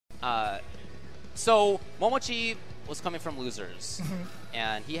So Momochi was coming from losers,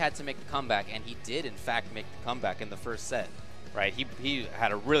 and he had to make the comeback, and he did, in fact, make the comeback in the first set. Right, he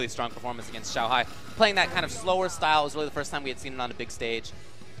had a really strong performance against Xiaohai. Playing that kind of slower style was really the first time we had seen it on a big stage.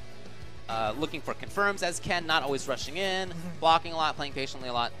 Looking for confirms as Ken, not always rushing in, blocking a lot, playing patiently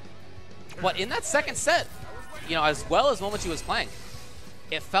a lot. But in that second set, you know, as well as Momochi was playing,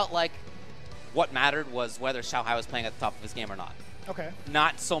 it felt like what mattered was whether Xiaohai was playing at the top of his game or not. Okay.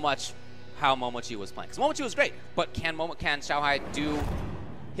 Not so much how Momochi was playing. Because Momochi was great, but can Xiaohai do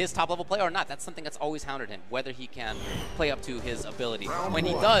his top-level play or not? That's something that's always hounded him, whether he can play up to his ability. When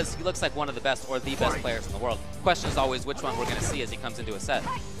he does, he looks like one of the best or the best players in the world. The question is always which one we're going to see as he comes into a set.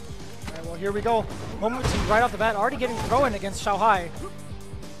 All right, well, here we go. Momochi right off the bat, already getting thrown against Xiaohai.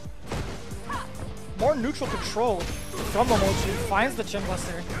 More neutral control from Momochi, finds the chin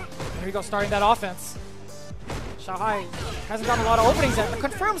buster. Here we go, starting that offense. Xiaohai hasn't gotten a lot of openings yet. The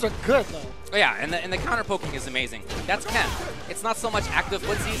confirms are good, though. Oh, yeah, and the counter poking is amazing. That's Ken. It's not so much active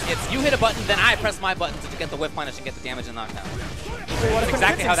footsies, it's you hit a button, then I press my button to get the whip punish and get the damage and knockdown. That's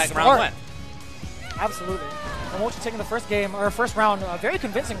exactly how that round went. Absolutely. Momochi taking the first game, or first round, very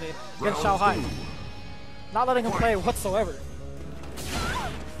convincingly against Xiaohai. Not letting him play whatsoever.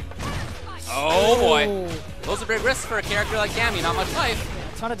 Oh boy. Those are big risks for a character like CAMMY, not much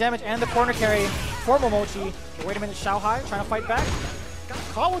life. A ton of damage and the corner carry for Momochi. But wait a minute, Xiaohai trying to fight back. Got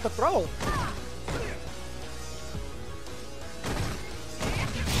caught with the throw.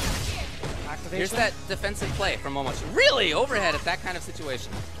 Activation. Here's that defensive play from Momochi. Really overhead at that kind of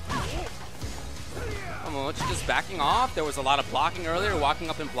situation. Momochi just backing off. There was a lot of blocking earlier, walking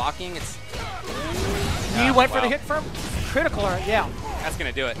up and blocking. He went for the hit firm. Critical, yeah. That's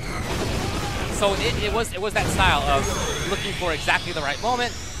gonna do it. So it was that style of looking for exactly the right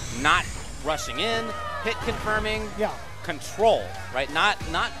moment, not rushing in, hit confirming, control, right? Not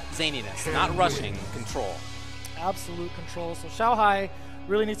zaniness, not rushing, control. Absolute control. So Xiaohai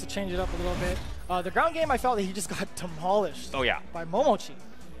really needs to change it up a little bit. The ground game, I felt that he just got demolished. Oh yeah. By Momochi.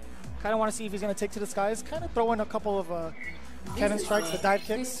 Kind of want to see if he's going to take to the skies. Kind of throw in a couple of cannon strikes, the dive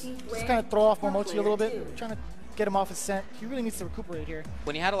kicks. Just kind of throw off Momochi a little bit. Trying to get him off his scent. He really needs to recuperate here.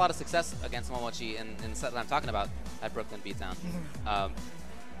 When he had a lot of success against Momochi in the set that I'm talking about at Brooklyn Beatdown,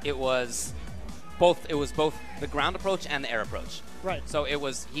 it was both the ground approach and the air approach. Right. So it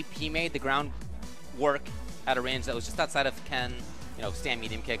was he made the ground work at a range that was just outside of Ken, you know, stand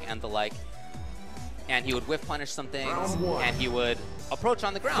medium kick and the like. And he would whiff punish some things, and he would approach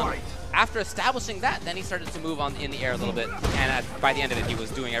on the ground. After establishing that, then he started to move on in the air a little bit, and by the end of it, he was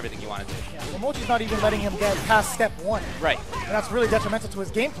doing everything he wanted to. Yeah, Momochi's not even letting him get past step one. Right. And that's really detrimental to his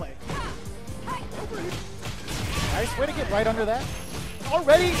gameplay. Nice way to get right under that.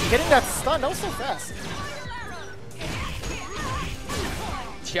 Already getting that stun. That was so fast.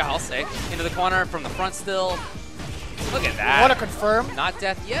 Yeah, I'll say. Into the corner from the front still. Look at that. What a confirm. Not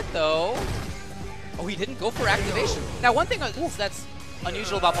death yet, though. Oh, he didn't go for activation. Now, one thing that's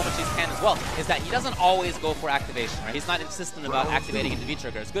unusual about Momochi's Ken as well is that he doesn't always go for activation, right? He's not insistent about activating into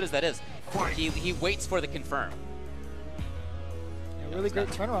V-trigger, as good as that is. He waits for the confirm. Yeah, really great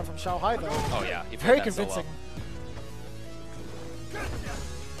turnaround from Xiaohai, though. Oh, yeah. Very convincing. So well.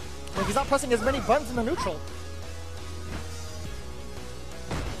 Like, he's not pressing as many buttons in the neutral.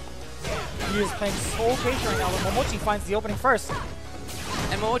 He is playing so patient right now, but Momochi finds the opening first.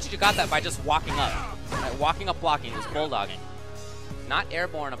 And Momochi got that by just walking up. Right? Walking up blocking, just bulldogging. Not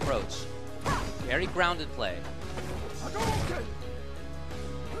airborne approach. Very grounded play. I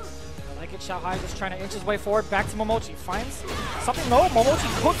like it, Xiaohai just trying to inch his way forward, back to Momochi. Finds something, no,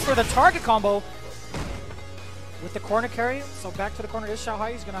 Momochi cooks for the target combo. With the corner carry, so back to the corner is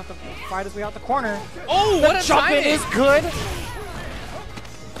Xiaohai. He's going to have to fight his way out the corner. Oh, what a timing! The jump is good.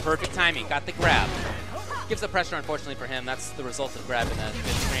 Perfect timing, got the grab. Gives the pressure, unfortunately for him. That's the result of grabbing that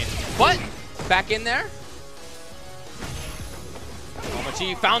mid-screen. But back in there.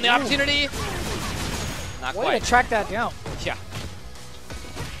 Momochi found the opportunity. Not quite. Way to track that down. Yeah.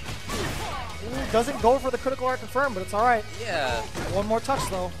 Doesn't go for the critical art confirm, but it's all right. Yeah. One more touch,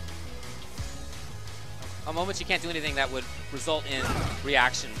 though. Momochi can't do anything that would result in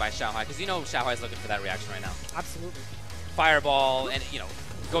reaction by Xiaohai, because you know Xiaohai's looking for that reaction right now. Absolutely. Fireball and, you know,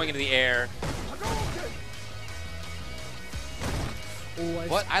 going into the air. Ooh,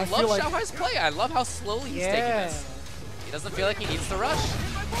 I love Xiaohai's play. I love how slowly he's taking this. He doesn't feel like he needs to rush.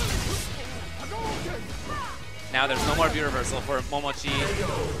 Now there's no more view reversal for Momochi.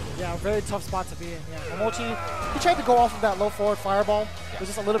 Yeah, very tough spot to be in. Yeah, Momochi, he tried to go off of that low forward fireball. It was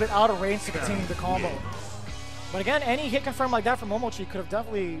just a little bit out of range to continue the combo. But again, any hit confirm like that from Momochi could have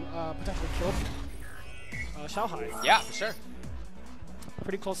definitely potentially killed Xiaohai. Yeah, for sure.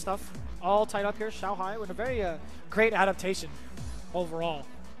 Pretty close stuff. All tied up here. Xiaohai with a very great adaptation overall.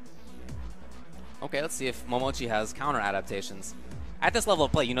 Okay, let's see if Momochi has counter adaptations. At this level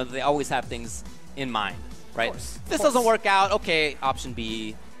of play, you know that they always have things in mind, right? If this doesn't work out, okay, option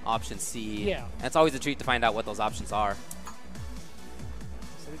B, option C. Yeah. And it's always a treat to find out what those options are.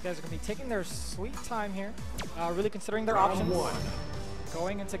 So these guys are going to be taking their sweet time here, really considering their options.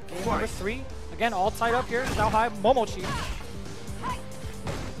 Going into game number 3. Again, all tied up here. Xiaohai, Momochi.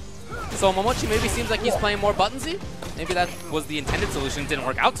 So Momochi maybe seems like he's playing more buttonsy. Maybe that was the intended solution. Didn't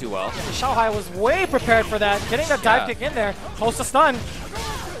work out too well. Xiaohai was way prepared for that. Getting the dive kick in there. Close to stun.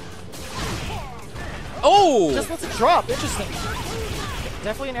 Oh! Just lets it drop. Interesting.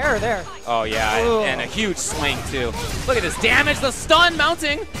 Definitely an error there. Oh, yeah. And a huge swing, too. Look at this damage. The stun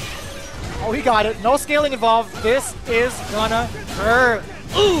mounting. Oh, he got it. No scaling involved. This is gonna hurt.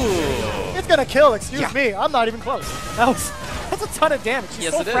 Ooh! It's gonna kill. Excuse me. I'm not even close. That's a ton of damage.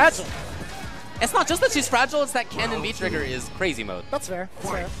 She's so fragile. It's not just that she's fragile, it's that Ken and V-Trigger is crazy mode. That's fair.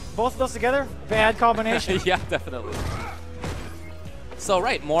 That's fair. Both of those together, bad combination. Yeah, definitely. So,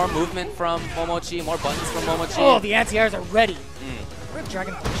 right, more movement from Momochi, more buttons from Momochi. Oh, the anti-airs are ready. Rip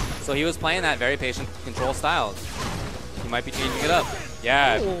Dragon Punch. So he was playing that very patient control style. He might be changing it up.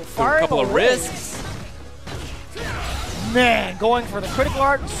 Yeah, ooh, a couple of risks. Man, going for the critical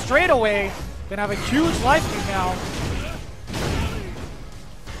art straight away. Gonna have a huge life lead now.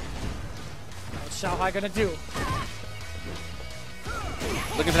 What's Xiaohai gonna do?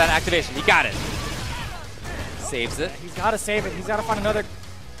 Looking for that activation. He got it. Saves it. He's gotta save it. He's gotta find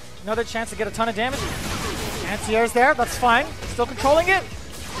another chance to get a ton of damage. Anti-air's there. That's fine. Still controlling it.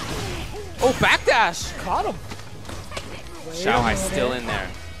 Oh, backdash. Caught him. Xiaohai still in there.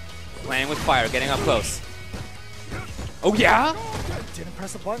 Playing with fire, getting up close. Oh, yeah? Didn't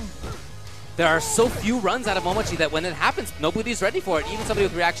press a button. There are so few runs out of Momochi that when it happens, nobody's ready for it, even somebody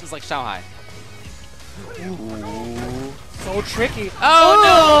with reactions like Xiaohai. Ooh. So tricky.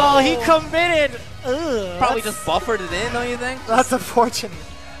 Oh, no! He committed. Ugh, probably just buffered it in, don't you think? That's unfortunate.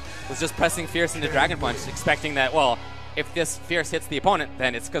 Was just pressing Fierce into Dragon Punch, expecting that, well, if this Fierce hits the opponent,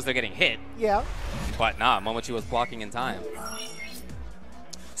 then it's because they're getting hit. Yeah. But nah, Momochi was blocking in time.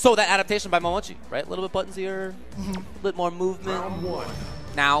 So that adaptation by Momochi, right? A little bit buttons-ier, a bit more movement.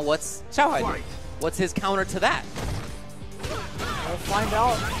 Now what's Xiaohai do? What's his counter to that? We'll find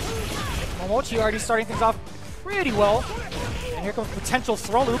out. Momochi already starting things off pretty well. And here comes potential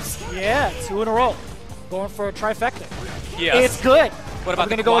throw loops. Yeah, 2 in a row. Going for a trifecta. Yes. It's good. What about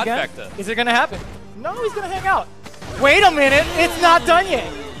the gonna go again? quadfecta? Is it going to happen? No, he's going to hang out. Wait a minute. It's not done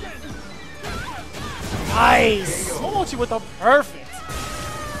yet. Nice. Momochi with a perfect.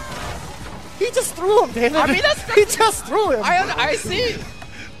 He just threw him, David. I mean, he just threw him. I see.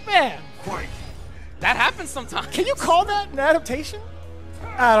 Man. That happens sometimes. Can you call that an adaptation?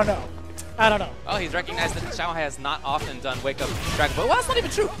 I don't know. Oh, he's recognized that Xiaohai has not often done Wake Up Dragon Punch. Well, that's not even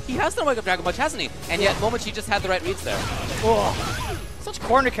true. He has done Wake Up Dragon Punch, hasn't he? And yet, Momochi just had the right reads there. Oh, such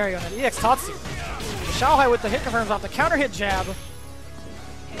corner carry on that EX Tatsu. Xiaohai with the hit confirms off the counter hit jab.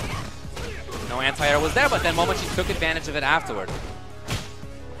 No anti-air was there, but then Momochi took advantage of it afterward.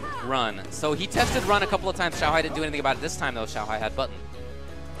 Run. So he tested run a couple of times. Xiaohai didn't do anything about it this time, though. Xiaohai had button.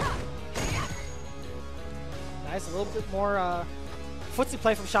 Nice, a little bit more footsie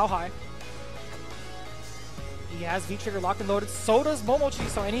play from Xiaohai. He has V-Trigger locked and loaded. So does Momochi,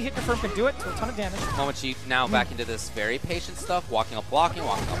 so any hit confirm can do it to a ton of damage. Momochi now back into this very patient stuff. Walking up, blocking,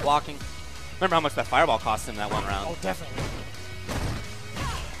 walking up, blocking. Remember how much that fireball cost him that one round. Oh, definitely.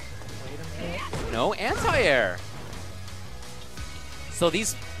 Wait a minute. No anti-air. So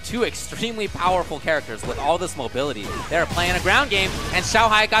these two extremely powerful characters with all this mobility, they're playing a ground game, and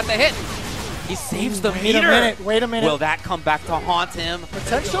Xiaohai got the hit. He saves the meter. Wait a minute. Will that come back to haunt him?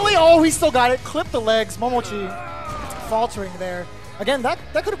 Potentially. Oh, he still got it. Clip the legs. Momochi faltering there. Again, that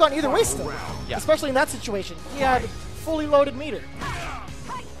could have gone either way still. Yeah. Especially in that situation. He had fully loaded meter.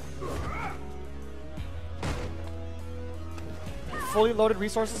 Fully loaded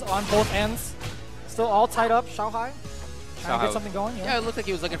resources on both ends. Still all tied up. Xiaohai trying to get something going. Yeah, it looked like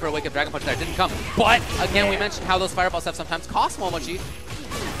he was looking for a Wake Up Dragon Punch there. It didn't come. But, again, we mentioned how those fireballs have sometimes cost Momochi.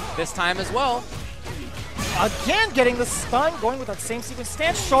 This time as well. Again, getting the stun, going with that same sequence.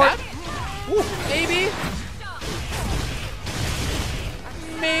 Stand short. Ooh, maybe.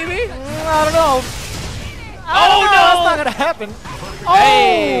 Maybe. I don't know. Oh, no! That's not going to happen. Oh,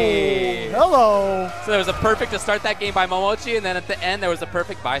 hey. Hello. So there was a perfect to start that game by Momochi, and then at the end there was a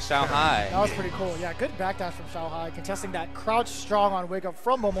perfect by Xiaohai. That was pretty cool. Yeah, good backdash from Xiaohai, contesting that crouch strong on Wake Up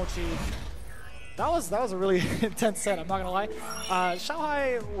from Momochi. That was a really intense set, I'm not going to lie.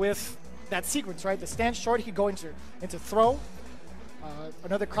 Xiaohai with that sequence, right? The stand short, he could go into throw.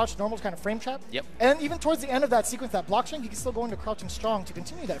 Another crouch normal kind of frame trap. Yep. And even towards the end of that sequence, that block string, he can still go into crouching strong to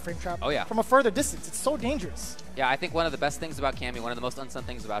continue that frame trap. Oh, yeah. From a further distance. It's so dangerous. Yeah, I think one of the best things about CAMMY, one of the most unsung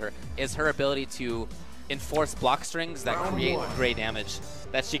things about her, is her ability to enforce block strings that create gray damage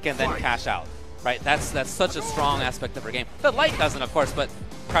that she can then cash out. Right? That's such a strong aspect of her game. The light doesn't, of course, but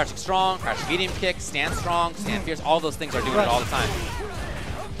crouching strong, crouching medium kick, stand strong, stand fierce, all those things are doing it all the time.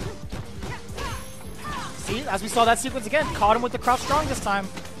 See, as we saw that sequence again, caught him with the crouch strong this time.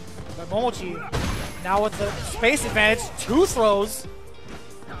 But MOMOCHI now with the space advantage, 2 throws.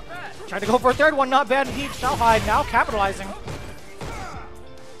 Tried to go for a third one, not bad indeed. Xiaohai now capitalizing.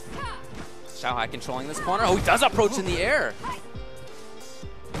 Xiaohai controlling this corner. Oh, he does approach in the air.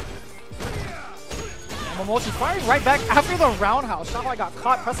 And MOMOCHI firing right back after the roundhouse. Xiaohai got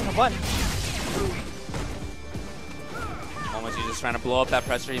caught pressing a button. MOMOCHI just trying to blow up that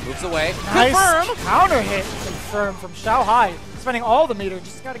pressure. He moves away. Nice Confirm. counter hit confirmed from Xiaohai. Spending all the meter.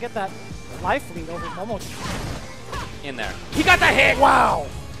 Just got to get that life lead over MOMOCHI. In there. He got the hit. Wow.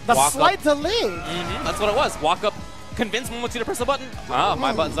 The Walk slight up. delay. That's what it was. Walk up, convince MOMOCHI to press the button. Oh,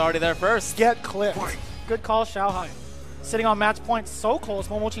 my button's already there first. Get clipped. Good call, Xiaohai. Sitting on match point so close.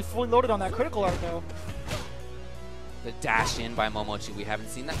 MOMOCHI fully loaded on that critical art though. The dash in by MOMOCHI. We haven't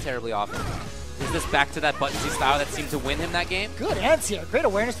seen that terribly often. Is this back to that button Z style that seemed to win him that game? Good anti-air. Great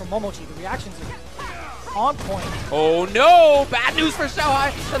awareness from MOMOCHI. The reactions are on point. Oh no! Bad news for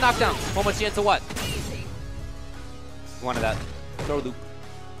Xiaohai. The knockdown. MOMOCHI into what? Wanted that. Throw loop.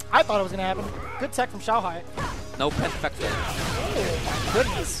 I thought it was going to happen. Good tech from Xiaohai. No perfecto. Oh my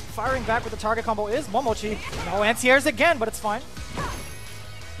goodness. Firing back with the target combo is MOMOCHI. No anti-airs again, but it's fine.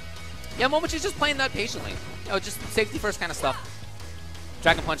 Yeah, MOMOCHI's just playing that patiently. You know, just safety first kind of stuff.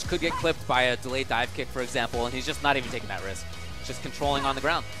 Dragon Punch could get clipped by a delayed dive kick, for example, and he's just not even taking that risk. Just controlling on the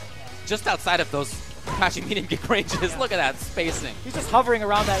ground. Just outside of those catching medium kick ranges. Look at that spacing. He's just hovering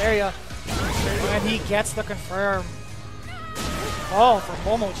around that area. And he gets the confirm. Oh, for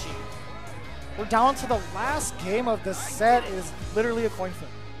MOMOCHI. We're down to the last game of the set. It is literally a coin flip.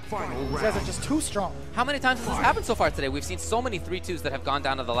 These guys are just too strong. How many times has this happened so far today? We've seen so many 3-2s that have gone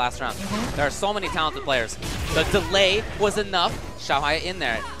down to the last round. There are so many talented players. The delay was enough. Xiaohai in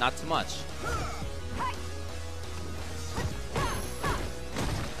there, not too much.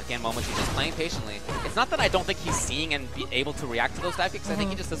 Again, MOMOCHI just playing patiently. It's not that I don't think he's seeing and be able to react to those dive kicks. I think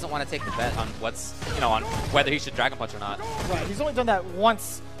he just doesn't want to take the bet on what's, on whether he should Dragon Punch or not. Right, he's only done that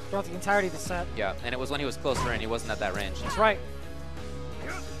once throughout the entirety of the set. Yeah, and it was when he was closer and he wasn't at that range. That's right.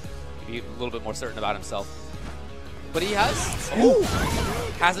 Be a little bit more certain about himself. But he has. Ooh.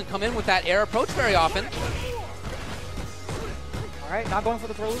 Hasn't come in with that air approach very often. All right, not going for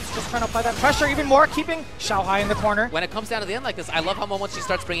the throws, just trying to apply that pressure even more, keeping Xiaohai in the corner. When it comes down to the end like this, I love how MOMOCHI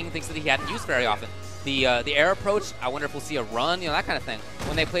starts bringing things that he hadn't used very often. The air approach, I wonder if we'll see a run, that kind of thing.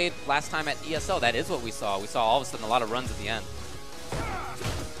 When they played last time at ESO, that is what we saw. We saw all of a sudden a lot of runs at the end.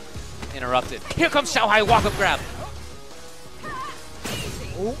 Interrupted. Here comes Xiaohai, walk-up grab.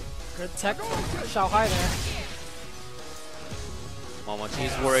 Ooh. Good tech from Xiaohai there.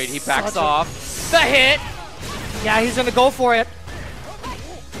 MOMOCHI's worried. He backs off. The hit! Yeah, he's going to go for it.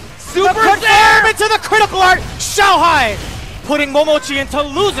 Super confirm into the critical art. Xiaohai putting MOMOCHI into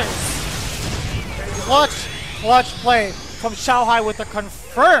losers. Clutch play from Xiaohai with the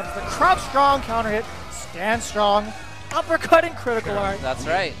confirm. The crouch strong counter hit. Stand strong. Uppercut and critical art. That's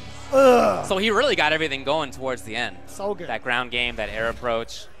right. Ugh. So he really got everything going towards the end. So good. That ground game, that air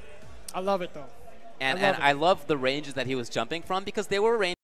approach. I love it though. And I love the ranges that he was jumping from because they were ranges